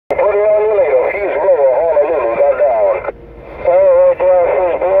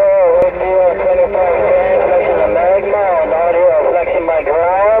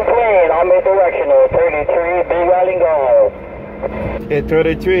Okay,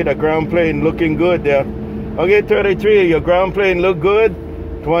 33, the ground plane looking good there. Okay, 33, your ground plane look good.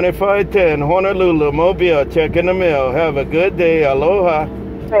 2510, Honolulu, Mobile, check in the mail. Have a good day. Aloha. Hey,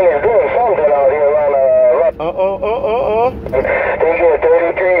 it's doing something out here around They get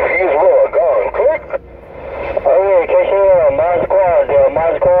 33 FuseHI gone. Click. Okay, catching ModSquad,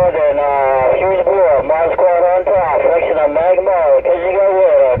 ModSquad and FuseHI, ModSquad on top. Flexion of magma. Catching up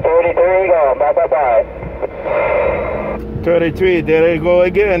with 33 gone. Bye. 33, there they go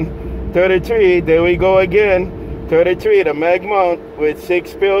again. 33, there we go again. 33, the mag mount with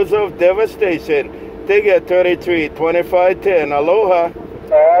 6 pills of devastation. Take it, 33, 2510. Aloha.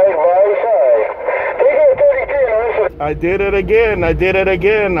 Alright, take it, 33. I did it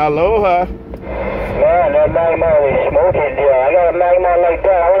again. Aloha. Man, that mag mount is smoking, dear. I got a mag mount like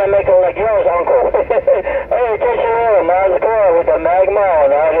that. I want to make it like yours, uncle. Hey, catch you later, ModSquad with the mag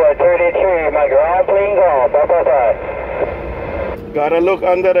mount out here at 33. My ground plane gone. Bye. Gotta look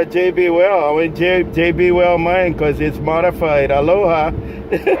under the JB well. I mean JB well mine because it's modified. Aloha.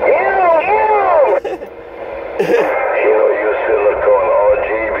 You still look on all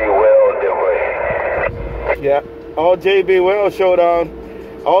JB well different. Yeah, all JB well showdown.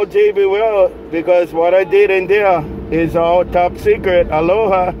 All JB well because what I did in there is all top secret.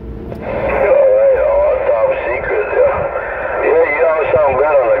 Aloha. Alright, all top secret. Yeah, you don't sound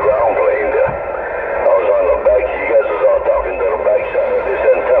good on the ground plane there. I was on the back. You guys was all talking to the back side of this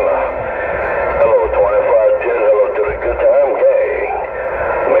antenna. Hello, 2510. Hello to the good time gang.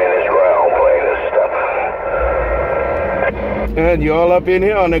 Man, this ground plane is stuff. And you all up in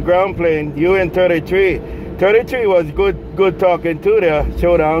here on the ground plane. You and 33. 33 was good talking too there,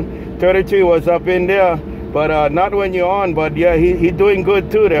 showdown. 33 was up in there, but not when you're on, but yeah, he doing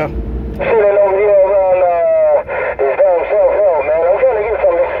good too there. Sitting over here around this damn cell phone, man. I'm trying to get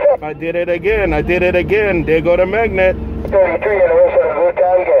some of this stuff. I did it again. There go the magnet. 33 and the rest of the good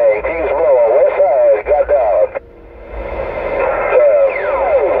time gang. Fuse blower. West side. Got down.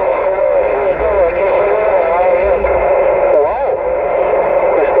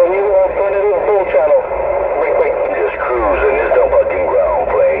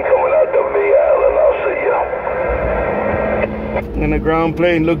 And the ground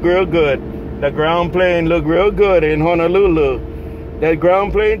plane look real good. The ground plane look real good in Honolulu. That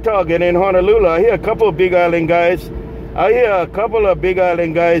ground plane target in Honolulu. I hear a couple of Big Island guys.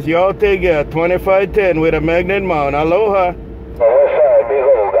 Y'all take it 2510 with a magnet mount. Aloha. West side, big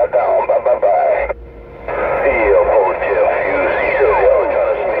hole, got down. Bye. Yeah, poor Jeff Fuse. He said y'all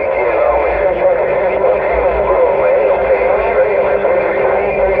trying to sneak in on me. Bro, man, don't pay no straight.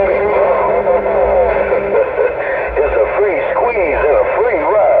 It's a free squeeze and a free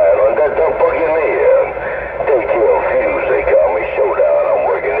ride on that dumb fucking land. Take care of Fuse. They call me Showdown. I'm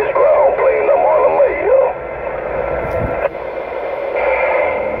working this ground plane. I'm on the mail.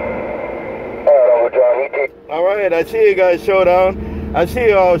 All right, I see you guys, Showdown. I see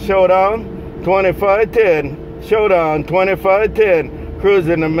you all, Showdown. 2510, Showdown, 2510.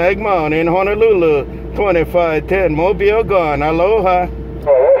 Cruising the Mag Mount in Honolulu. 2510, Mobile gone. Aloha. West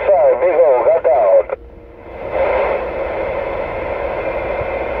side, big hole, got down.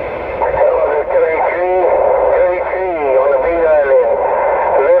 Hello, the 33 on the Big Island.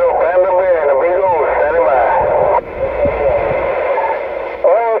 Little panda bear and a big hole, standing by.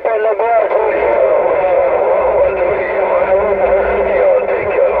 Oh, panda bear,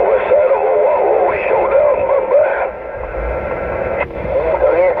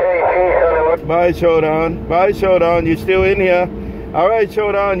 Bye, Showdown. You still in here? All right,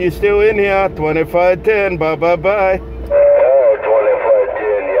 Showdown, you still in here? 2510. Bye. Oh,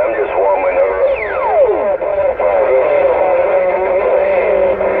 2510. Yeah, I'm just warming her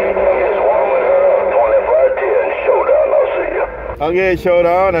up. Okay,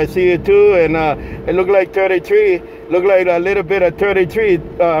 Showdown, I see you too, and it looked like 33, looked like a little bit of 33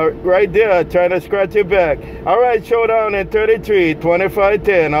 right there, trying to scratch your back. All right, Showdown and 33,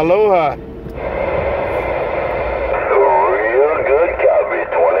 2510, aloha. Real good copy,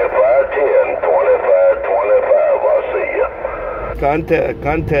 2510, 2525, I'll see you.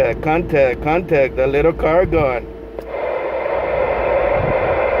 Contact, the little car gone.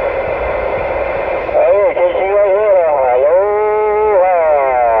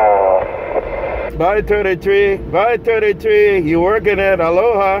 Bye 33, you working it,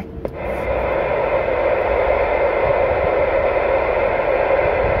 aloha.